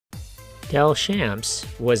Delchamps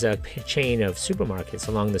was a chain of supermarkets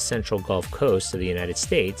along the central Gulf Coast of the United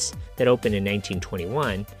States that opened in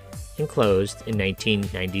 1921 and closed in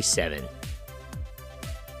 1997.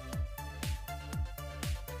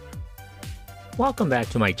 Welcome back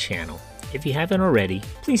to my channel. If you haven't already,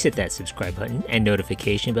 please hit that subscribe button and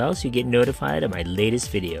notification bell so you get notified of my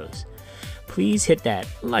latest videos. Please hit that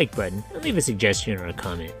like button and leave a suggestion or a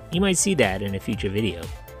comment. You might see that in a future video.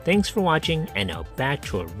 Thanks for watching, and now back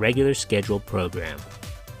to a regular scheduled program.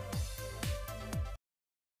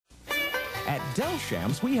 At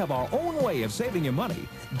Delchamps, we have our own way of saving you money.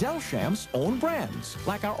 Delchamps' own brands,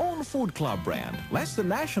 like our own Food Club brand. Less than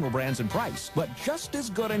national brands in price, but just as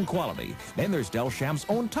good in quality. Then there's Delchamps'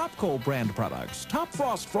 own Top Cold brand products, Top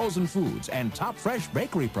Frost frozen foods, and Top Fresh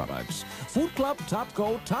bakery products. Food Club, Top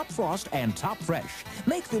Cold, Top Frost, and Top Fresh.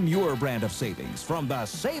 Make them your brand of savings from the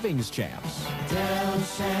Savings Champs.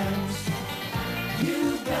 Delchamps,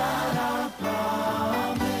 you've got our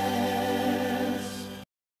promise.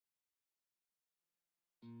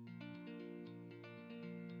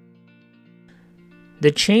 The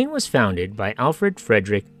chain was founded by Alfred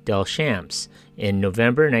Frederick Delchamps in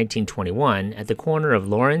November 1921 at the corner of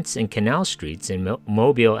Lawrence and Canal Streets in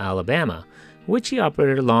Mobile, Alabama, which he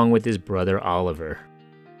operated along with his brother Oliver.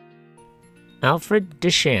 Alfred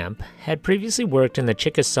Delchamps had previously worked in the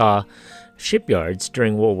Chickasaw shipyards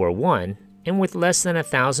during World War I, and with less than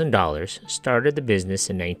 $1,000 started the business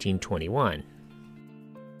in 1921.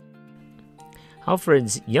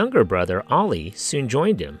 Alfred's younger brother, Ollie, soon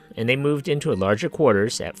joined him, and they moved into a larger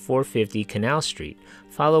quarters at 450 Canal Street,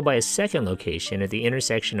 followed by a second location at the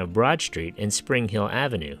intersection of Broad Street and Spring Hill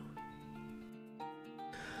Avenue.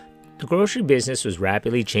 The grocery business was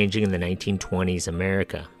rapidly changing in the 1920s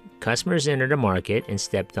America. Customers entered a market and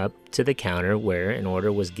stepped up to the counter where an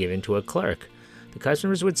order was given to a clerk. The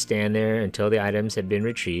customers would stand there until the items had been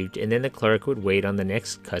retrieved, and then the clerk would wait on the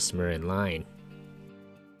next customer in line.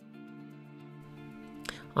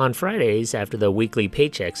 On Fridays, after the weekly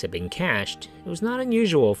paychecks had been cashed, it was not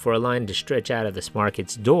unusual for a line to stretch out of this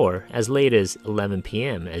market's door as late as 11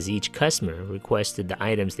 p.m. as each customer requested the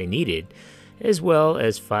items they needed, as well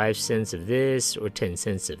as 5 cents of this or 10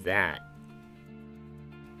 cents of that.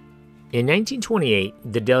 In 1928,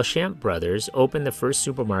 the Delchamps brothers opened the first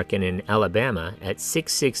supermarket in Alabama at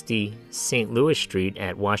 660 St. Louis Street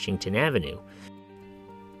at Washington Avenue.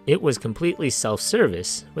 It was completely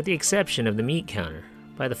self-service, with the exception of the meat counter.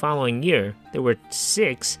 By the following year, there were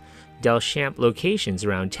 6 Delchamps locations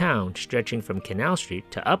around town, stretching from Canal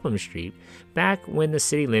Street to Upham Street, back when the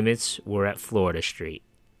city limits were at Florida Street.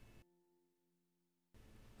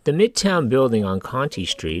 The Midtown building on Conti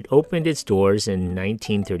Street opened its doors in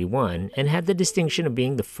 1931 and had the distinction of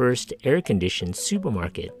being the first air-conditioned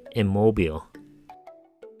supermarket in Mobile.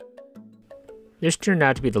 This turned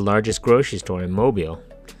out to be the largest grocery store in Mobile,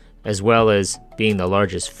 as well as being the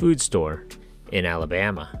largest food store in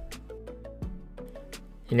Alabama.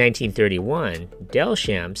 In 1931,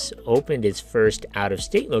 Delchamps opened its first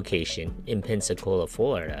out-of-state location in Pensacola,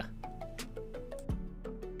 Florida.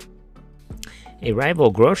 A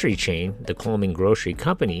rival grocery chain, the Coleman Grocery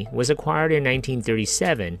Company, was acquired in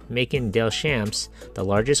 1937, making Delchamps the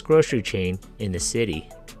largest grocery chain in the city.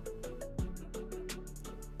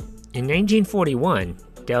 In 1941,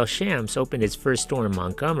 Delchamps opened its first store in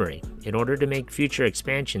Montgomery. In order to make future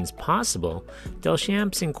expansions possible,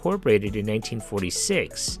 Delchamps incorporated in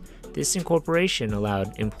 1946. This incorporation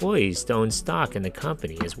allowed employees to own stock in the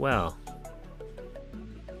company as well.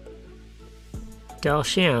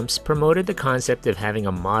 Delchamps promoted the concept of having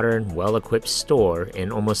a modern, well-equipped store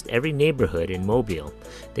in almost every neighborhood in Mobile.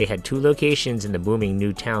 They had 2 locations in the booming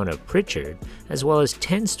new town of Pritchard, as well as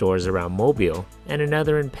 10 stores around Mobile and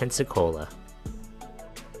another in Pensacola.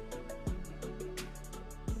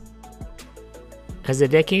 As the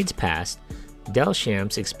decades passed,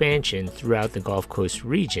 Delchamps' expansion throughout the Gulf Coast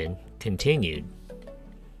region continued.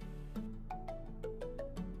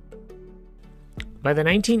 By the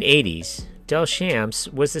 1980s,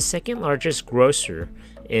 Delchamps was the second largest grocer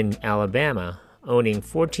in Alabama, owning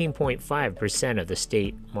 14.5% of the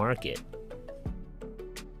state market.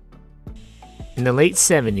 In the late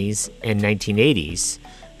 70s and 1980s,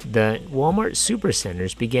 the Walmart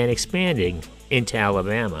supercenters began expanding into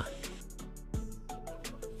Alabama.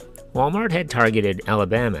 Walmart had targeted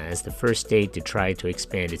Alabama as the first state to try to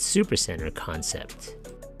expand its supercenter concept.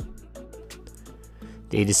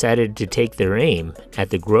 They decided to take their aim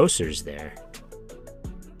at the grocers there.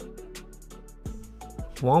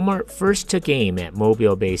 Walmart first took aim at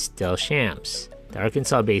Mobile-based Delchamps. The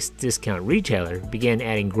Arkansas-based discount retailer began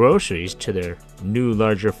adding groceries to their new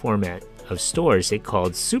larger format of stores it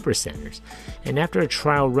called supercenters, and after a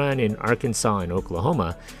trial run in Arkansas and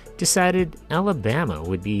Oklahoma, decided Alabama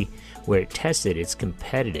would be where it tested its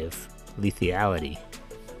competitive lethality.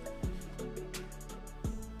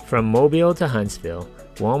 From Mobile to Huntsville,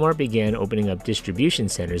 Walmart began opening up distribution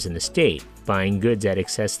centers in the state, buying goods at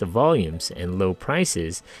excessive volumes and low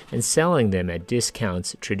prices and selling them at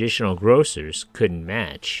discounts traditional grocers couldn't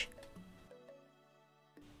match.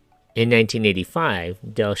 In 1985,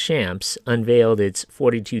 Delchamps unveiled its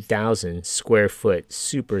 42,000 square foot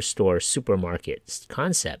superstore supermarket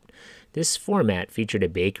concept. This format featured a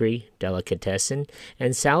bakery, delicatessen,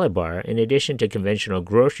 and salad bar in addition to conventional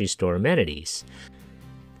grocery store amenities.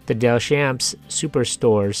 The Delchamps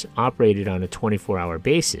superstores operated on a 24-hour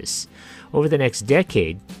basis. Over the next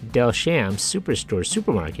decade, Delchamps superstore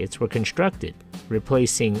supermarkets were constructed,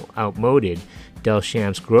 replacing outmoded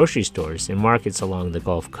Delchamps grocery stores in markets along the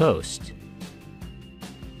Gulf Coast.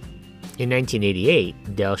 In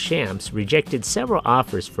 1988, Delchamps rejected several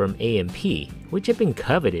offers from A&P, which had been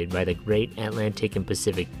coveted by the Great Atlantic and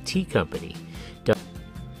Pacific Tea Company.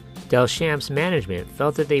 Delchamps management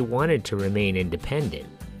felt that they wanted to remain independent.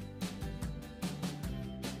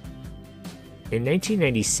 In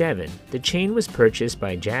 1997, the chain was purchased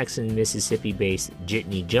by Jackson, Mississippi-based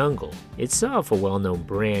Jitney Jungle, itself a well-known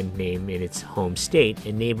brand name in its home state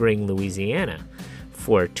and neighboring Louisiana,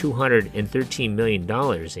 for $213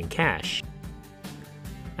 million in cash.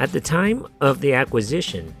 At the time of the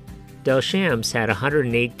acquisition, Delchamps had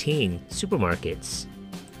 118 supermarkets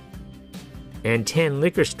and 10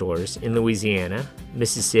 liquor stores in Louisiana,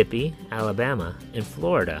 Mississippi, Alabama, and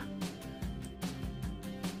Florida.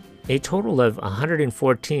 A total of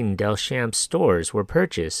 114 Delchamps stores were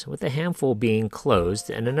purchased, with a handful being closed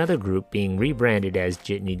and another group being rebranded as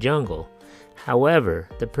Jitney Jungle. However,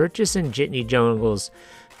 the purchase in Jitney Jungle's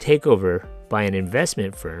takeover by an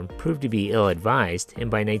investment firm proved to be ill-advised,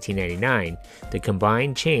 and by 1999, the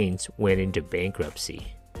combined chains went into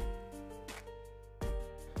bankruptcy.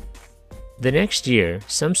 The next year,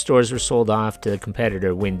 some stores were sold off to the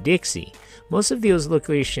competitor Winn-Dixie. Most of those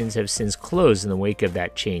locations have since closed in the wake of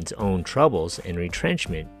that chain's own troubles and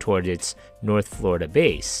retrenchment toward its North Florida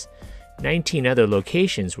base. 19 other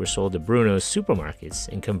locations were sold to Bruno's Supermarkets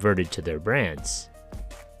and converted to their brands.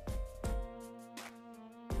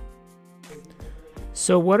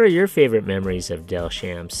 So what are your favorite memories of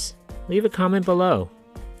Delchamps? Leave a comment below.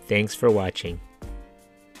 Thanks for watching.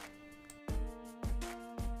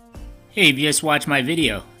 Hey, if you just watched my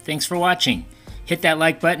video, thanks for watching. Hit that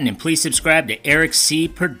like button and please subscribe to Eric C.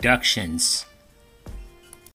 Productions.